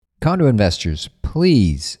Condo investors,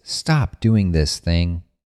 please stop doing this thing.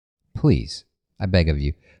 Please, I beg of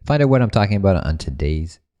you. Find out what I'm talking about on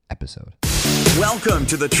today's episode. Welcome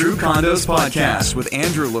to the True Condos Podcast with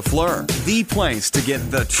Andrew LaFleur, the place to get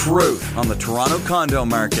the truth on the Toronto condo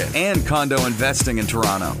market and condo investing in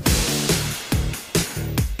Toronto.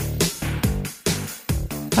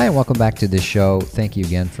 Hi, and welcome back to the show. Thank you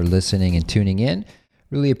again for listening and tuning in.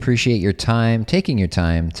 Really appreciate your time, taking your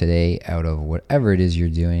time today out of whatever it is you're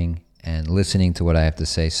doing and listening to what I have to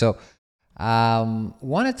say. So,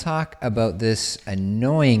 want to talk about this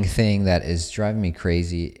annoying thing that is driving me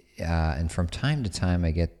crazy. And from time to time,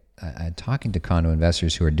 I get talking to condo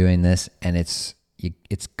investors who are doing this, and it's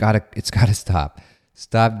gotta stop.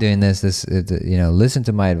 Stop doing this. Listen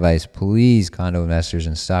to my advice, please, condo investors,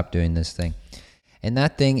 and stop doing this thing. And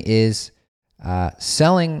that thing is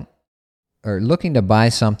selling or looking to buy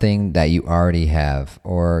something that you already have,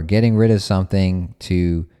 or getting rid of something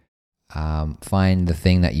to find the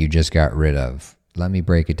thing that you just got rid of. Let me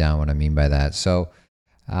break it down what I mean by that. So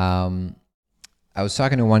I was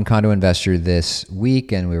talking to one condo investor this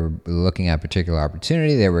week, and we were looking at a particular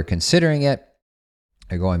opportunity. They were considering it.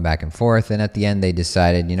 They're going back and forth. And at the end, they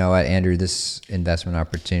decided, you know what, Andrew, this investment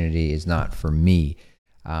opportunity is not for me.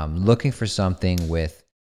 Looking for something with,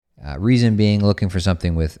 reason being, looking for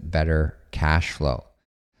something with better cash flow.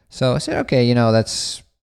 So I said, okay, that's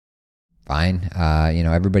fine.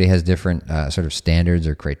 Everybody has different sort of standards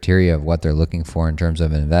or criteria of what they're looking for in terms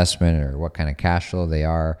of an investment, or what kind of cash flow they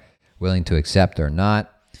are willing to accept or not.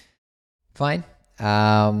 Fine.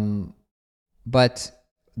 But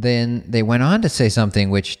then they went on to say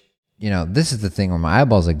something which, this is the thing where my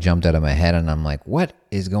eyeballs jumped out of my head, and I'm like, what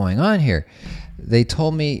is going on here? They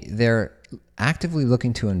told me they're actively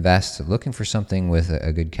looking to invest, looking for something with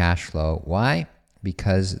a good cash flow. Why?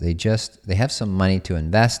 Because they have some money to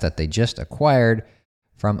invest that they just acquired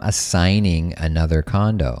from assigning another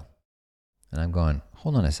condo. And I'm going,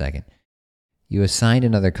 hold on a second. You assigned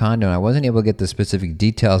another condo, and I wasn't able to get the specific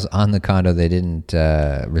details on the condo. They didn't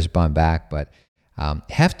respond back, but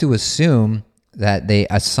have to assume that they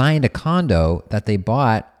assigned a condo that they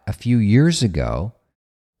bought a few years ago.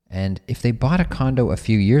 And if they bought a condo a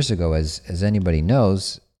few years ago, as anybody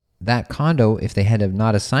knows, that condo, if they had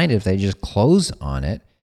not assigned it, if they just closed on it,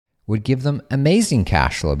 would give them amazing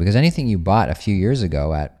cash flow, because anything you bought a few years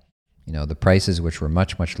ago at, the prices which were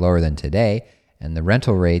much, much lower than today, and the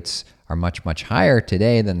rental rates are much, much higher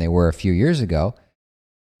today than they were a few years ago,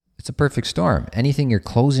 it's a perfect storm. Anything you're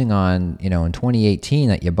closing on, in 2018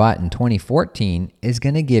 that you bought in 2014 is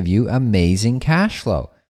going to give you amazing cash flow.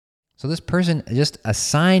 So this person just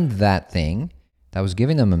assigned that thing that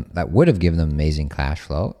would have given them amazing cash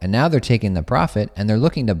flow, and now they're taking the profit and they're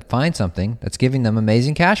looking to find something that's giving them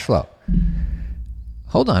amazing cash flow.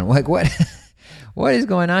 Hold on, what what is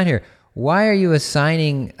going on here? Why are you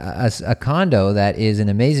assigning a condo that is an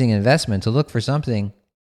amazing investment to look for something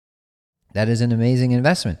that is an amazing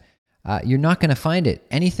investment? You're not going to find it.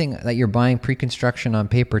 Anything that you're buying pre-construction on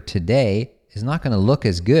paper today is not going to look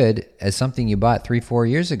as good as something you bought 3-4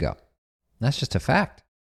 years ago. That's just a fact.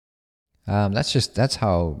 That's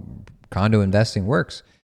how condo investing works.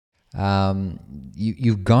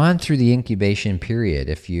 You've gone through the incubation period.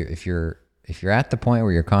 If you're at the point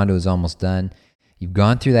where your condo is almost done, you've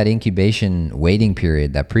gone through that incubation waiting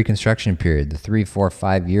period, that pre-construction period, the 3, 4,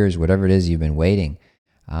 5 years, whatever it is you've been waiting.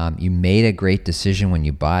 You made a great decision when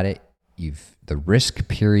you bought it. The risk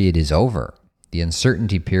period is over. The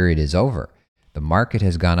uncertainty period is over. The market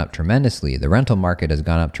has gone up tremendously. The rental market has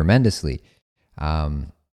gone up tremendously.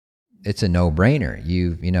 It's a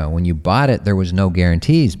no-brainer. When you bought it, there was no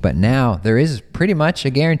guarantees, but now there is pretty much a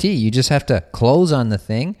guarantee. You just have to close on the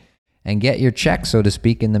thing and get your check, so to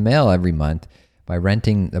speak, in the mail every month by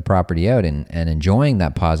renting the property out and enjoying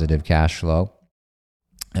that positive cash flow,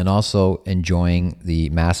 and also enjoying the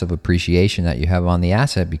massive appreciation that you have on the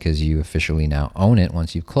asset because you officially now own it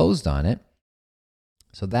once you've closed on it.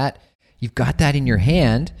 So that you've got that in your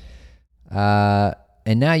hand, and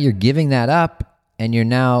now you're giving that up, and you're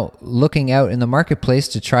now looking out in the marketplace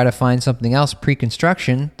to try to find something else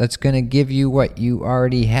pre-construction that's going to give you what you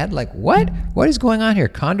already had. Like, what? What is going on here?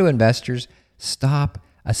 Condo investors, stop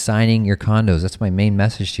assigning your condos. That's my main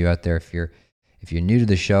message to you out there. If you're new to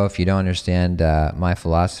the show, if you don't understand my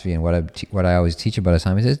philosophy and what I always teach about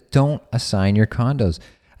assignments, is don't assign your condos.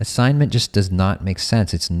 Assignment just does not make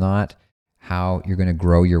sense. It's not how you're going to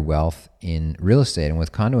grow your wealth in real estate and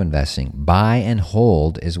with condo investing. Buy and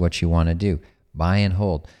hold is what you want to do. Buy and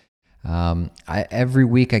hold. Every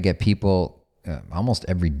week I get people, almost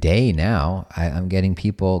every day now, I'm getting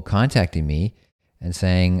people contacting me and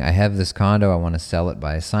saying, I have this condo, I want to sell it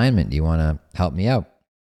by assignment. Do you want to help me out?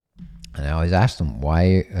 And I always ask them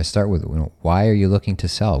why. I start with, why are you looking to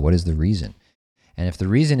sell? What is the reason? And if the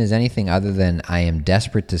reason is anything other than I am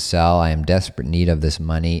desperate to sell, I am desperate need of this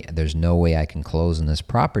money, there's no way I can close on this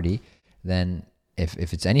property, then if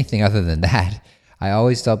it's anything other than that, I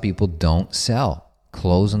always tell people, don't sell.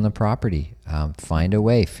 Close on the property. Find a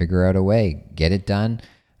way. Figure out a way. Get it done.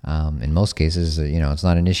 In most cases, it's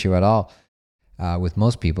not an issue at all. With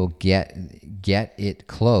most people, get it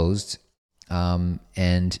closed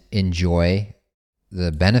and enjoy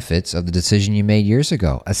the benefits of the decision you made years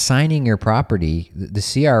ago. Assigning your property, the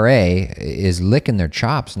CRA is licking their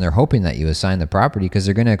chops and they're hoping that you assign the property because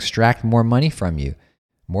they're going to extract more money from you.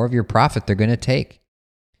 More of your profit they're going to take.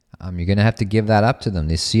 You're going to have to give that up to them.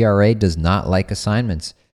 The CRA does not like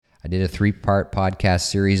assignments. I did a 3-part podcast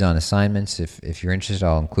series on assignments. If you're interested,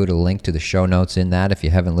 I'll include a link to the show notes in that if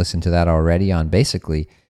you haven't listened to that already, on basically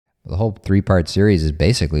the whole 3-part series is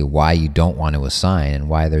basically why you don't want to assign and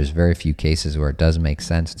why there's very few cases where it does make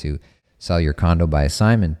sense to sell your condo by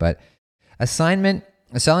assignment. But selling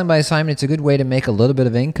by assignment, it's a good way to make a little bit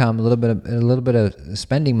of income, a little bit of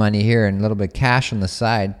spending money here and a little bit of cash on the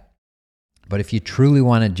side. But if you truly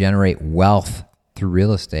want to generate wealth through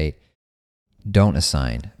real estate, don't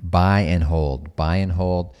assign. Buy and hold.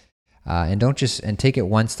 And take it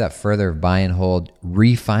one step further. Buy and hold.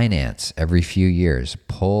 Refinance every few years.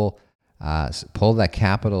 Pull that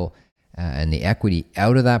capital and the equity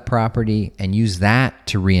out of that property and use that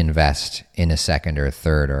to reinvest in a second or a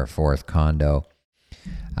third or a fourth condo,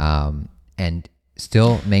 and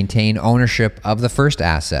still maintain ownership of the first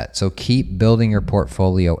asset. So keep building your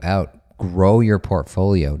portfolio out. Grow your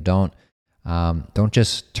portfolio. Don't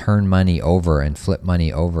just turn money over and flip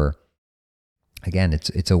money over. Again,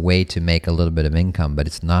 it's a way to make a little bit of income, but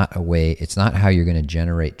it's not how you're going to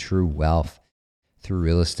generate true wealth through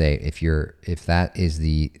real estate. If that is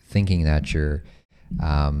the thinking that you're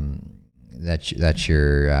under,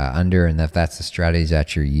 and if that's the strategies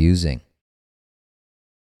that you're using.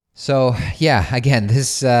 So yeah, again,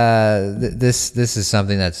 this is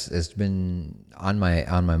something has been on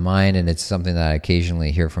my mind, and it's something that I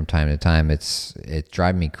occasionally hear from time to time. It's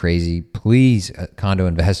driving me crazy. Please, condo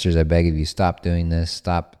investors, I beg of you, stop doing this.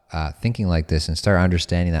 Stop thinking like this, and start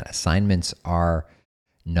understanding that assignments are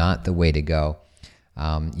not the way to go.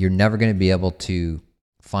 You're never going to be able to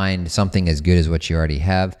find something as good as what you already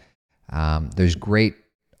have. There's great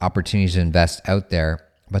opportunities to invest out there,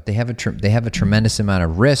 but they have a tremendous amount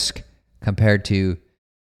of risk compared to,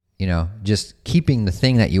 just keeping the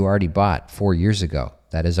thing that you already bought 4 years ago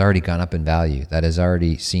that has already gone up in value, that has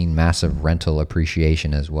already seen massive rental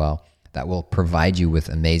appreciation as well, that will provide you with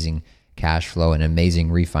amazing cash flow and amazing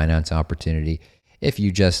refinance opportunity if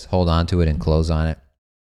you just hold on to it and close on it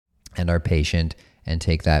and are patient and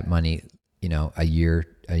take that money, a year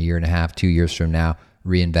and a half, 2 years from now,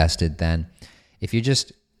 reinvest it then. If you're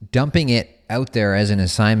just dumping it out there as an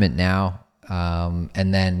assignment now,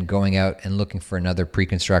 and then going out and looking for another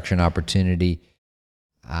pre-construction opportunity,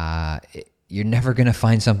 you're never going to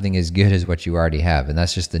find something as good as what you already have. And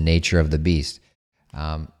that's just the nature of the beast.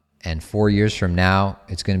 And 4 years from now,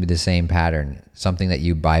 it's going to be the same pattern. Something that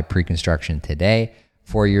you buy pre-construction today,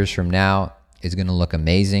 4 years from now, is going to look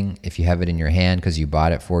amazing. If you have it in your hand because you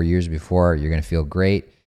bought it 4 years before, you're going to feel great.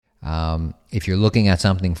 If you're looking at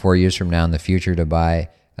something 4 years from now in the future to buy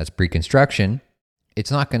that's pre-construction, it's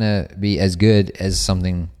not going to be as good as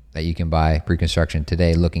something that you can buy pre-construction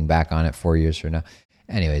today, looking back on it 4 years from now.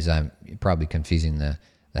 Anyways, I'm probably confusing the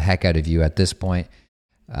heck out of you at this point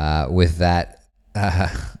with that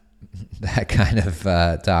kind of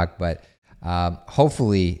talk. But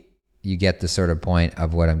hopefully you get the sort of point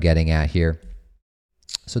of what I'm getting at here.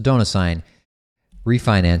 So don't assign.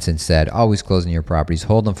 Refinance instead. Always closing your properties.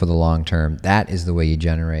 Hold them for the long term. That is the way you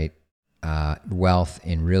generate wealth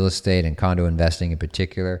in real estate and condo investing in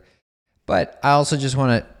particular. But I also just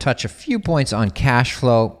want to touch a few points on cash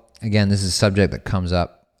flow. Again, this is a subject that comes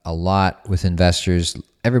up a lot with investors.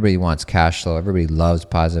 Everybody wants cash flow. Everybody loves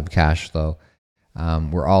positive cash flow.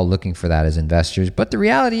 We're all looking for that as investors. But the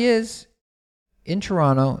reality is, in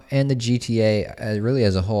Toronto and the GTA, really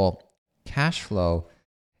as a whole, cash flow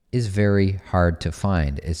is very hard to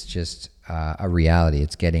find. It's just a reality.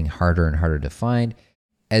 It's getting harder and harder to find.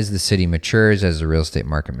 As the city matures, as the real estate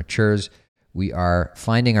market matures, we are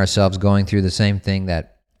finding ourselves going through the same thing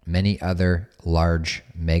that many other large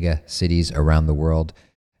mega cities around the world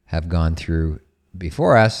have gone through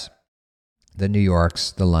before us, the New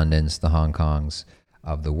Yorks, the Londons, the Hong Kongs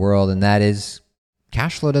of the world, and that is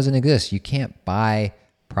cash flow doesn't exist. You can't buy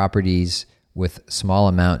properties with small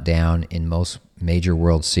amount down in most major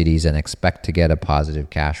world cities and expect to get a positive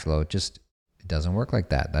cash flow. It doesn't work like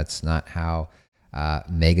that. That's not how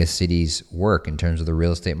mega cities work in terms of the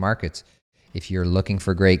real estate markets. If you're looking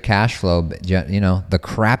for great cash flow, the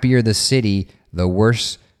crappier the city, the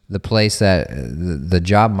worse the place that the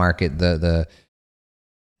job market, the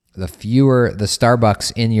fewer the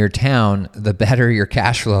Starbucks in your town, the better your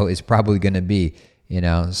cash flow is probably going to be.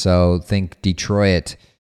 So think Detroit.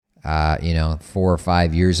 4 or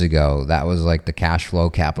 5 years ago, that was like the cash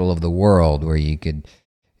flow capital of the world, where you could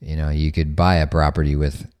buy a property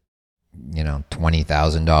with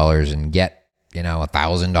 $20,000 and get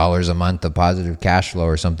 $1,000 a month of positive cash flow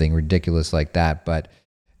or something ridiculous like that. But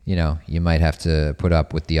you might have to put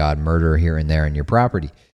up with the odd murder here and there in your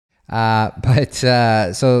property. So on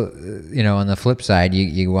the flip side,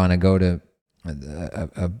 you want to go to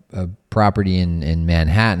a property in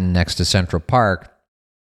Manhattan next to Central Park,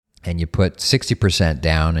 and you put 60%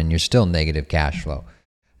 down and you're still negative cash flow.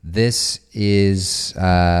 This is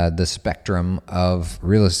the spectrum of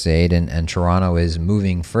real estate, and Toronto is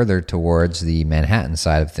moving further towards the Manhattan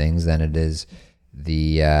side of things than it is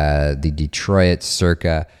the Detroit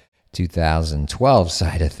circa 2012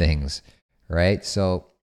 side of things, right? So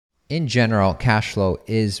in general, cash flow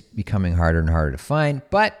is becoming harder and harder to find,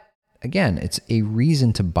 but again, it's a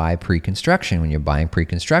reason to buy pre-construction. When you're buying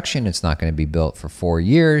pre-construction, it's not going to be built for 4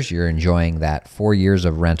 years. You're enjoying that 4 years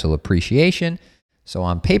of rental appreciation. So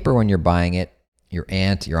on paper, when you're buying it, your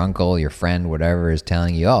aunt, your uncle, your friend, whatever is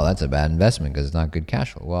telling you, oh, that's a bad investment because it's not good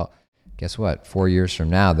cash flow. Well, guess what? 4 years from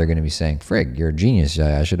now, they're going to be saying, frig, you're a genius.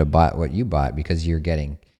 I should have bought what you bought, because you're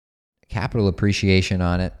getting capital appreciation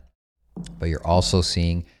on it, but you're also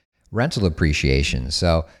seeing rental appreciation.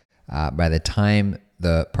 So by the time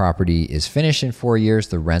the property is finished in 4 years,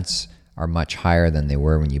 the rents are much higher than they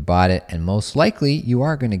were when you bought it. And most likely you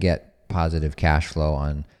are going to get positive cash flow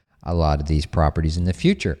on a lot of these properties in the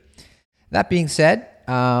future. That being said,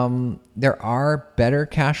 there are better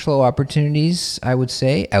cash flow opportunities, I would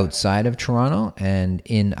say, outside of Toronto and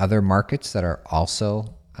in other markets that are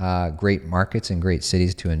also great markets and great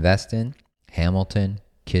cities to invest in. Hamilton,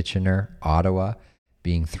 Kitchener, Ottawa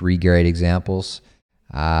being 3 great examples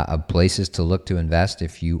of places to look to invest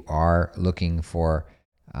if you are looking for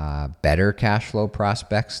better cash flow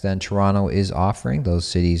prospects than Toronto is offering. Those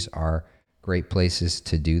cities are great places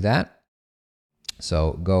to do that.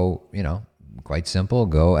 So go, quite simple,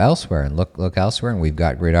 go elsewhere and look elsewhere. And we've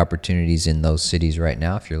got great opportunities in those cities right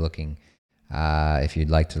now. If you're looking, if you'd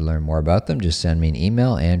like to learn more about them, just send me an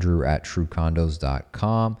email,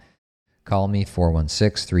 andrew@truecondos.com. Call me,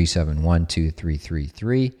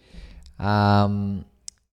 416-371-2333.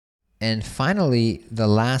 And finally, the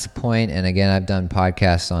last point, and again, I've done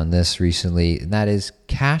podcasts on this recently, and that is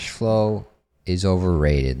cash flow is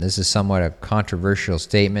overrated. This is somewhat a controversial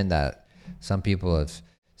statement that some people have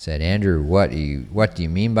said, Andrew, what do you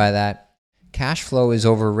mean by that? Cash flow is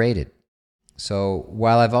overrated. So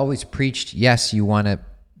while I've always preached, yes, you want to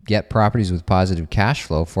get properties with positive cash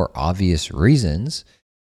flow for obvious reasons.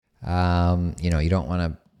 You don't want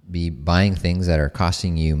to be buying things that are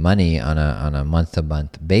costing you money on a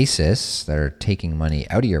month-to-month basis, that are taking money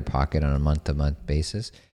out of your pocket on a month-to-month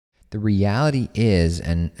basis. The reality is,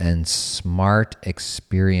 and smart,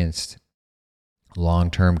 experienced,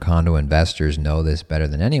 long-term condo investors know this better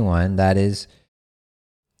than anyone, that is,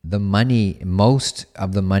 most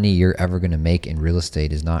of the money you're ever going to make in real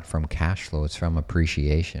estate is not from cash flow, it's from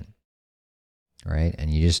appreciation, right?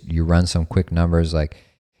 And you run some quick numbers, like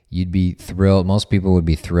you'd be thrilled, most people would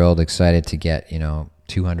be thrilled, excited to get,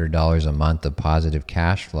 $200 a month of positive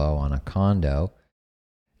cash flow on a condo,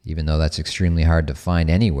 even though that's extremely hard to find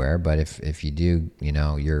anywhere. But if you do,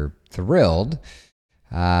 you're thrilled.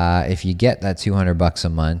 If you get that $200 a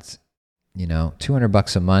month,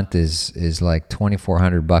 $200 a month is like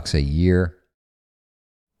 $2,400 a year,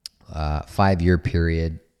 5-year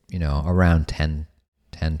period, around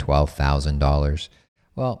 $12,000.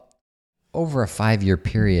 Well, over a 5-year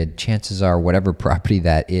period, chances are whatever property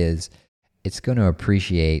that is, it's going to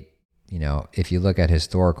appreciate, if you look at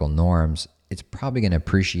historical norms, it's probably going to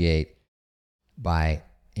appreciate by,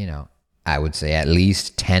 I would say at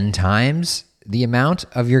least 10 times the amount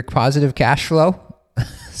of your positive cash flow.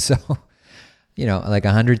 So, like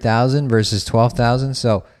 100,000 versus 12,000.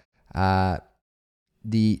 So,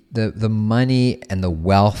 the money and the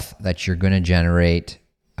wealth that you're going to generate,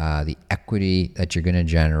 the equity that you're going to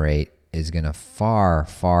generate is going to far,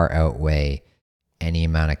 far outweigh any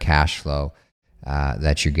amount of cash flow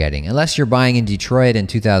that you're getting. Unless you're buying in Detroit in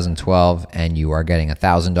 2012 and you are getting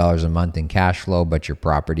 $1,000 a month in cash flow, but your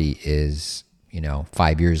property is,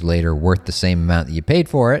 5 years later worth the same amount that you paid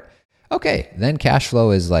for it. Okay, then cash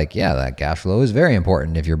flow is that cash flow is very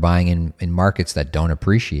important if you're buying in markets that don't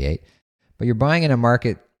appreciate. But you're buying in a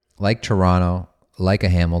market like Toronto, like a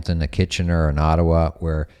Hamilton, a Kitchener, an Ottawa,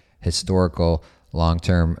 where historical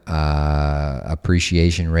long-term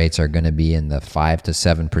appreciation rates are going to be in the 5 to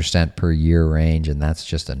 7% per year range, and that's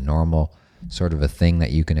just a normal sort of a thing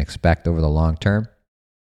that you can expect over the long term,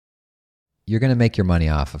 you're going to make your money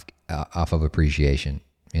off of appreciation,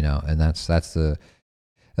 and that's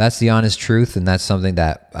the honest truth, and that's something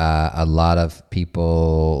that a lot of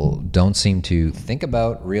people don't seem to think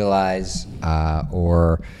about, realize,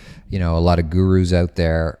 or a lot of gurus out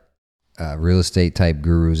there, real estate type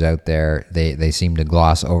gurus out there, they seem to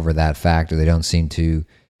gloss over that fact, or they don't seem to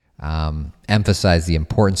emphasize the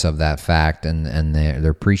importance of that fact, and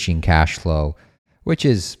they're preaching cash flow, which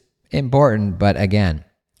is important, but again,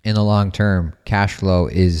 in the long term, cash flow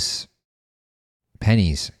is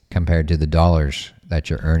pennies compared to the dollars that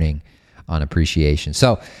you're earning on appreciation.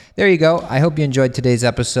 So there you go. I hope you enjoyed today's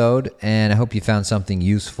episode, and I hope you found something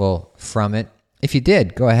useful from it. If you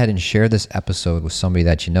did, go ahead and share this episode with somebody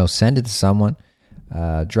that you know. Send it to someone.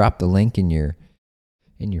 Drop the link in your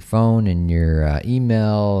phone, in your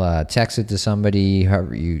email. Text it to somebody.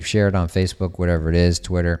 However you share it on Facebook, whatever it is,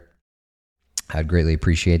 Twitter. I'd greatly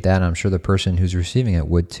appreciate that. I'm sure the person who's receiving it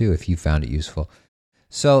would too if you found it useful.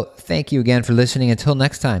 So thank you again for listening. Until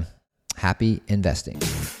next time, happy investing.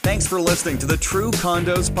 Thanks for listening to the True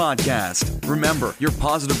Condos Podcast. Remember, your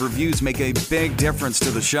positive reviews make a big difference to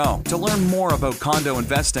the show. To learn more about condo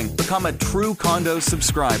investing, become a True Condos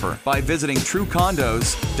subscriber by visiting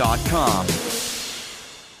truecondos.com.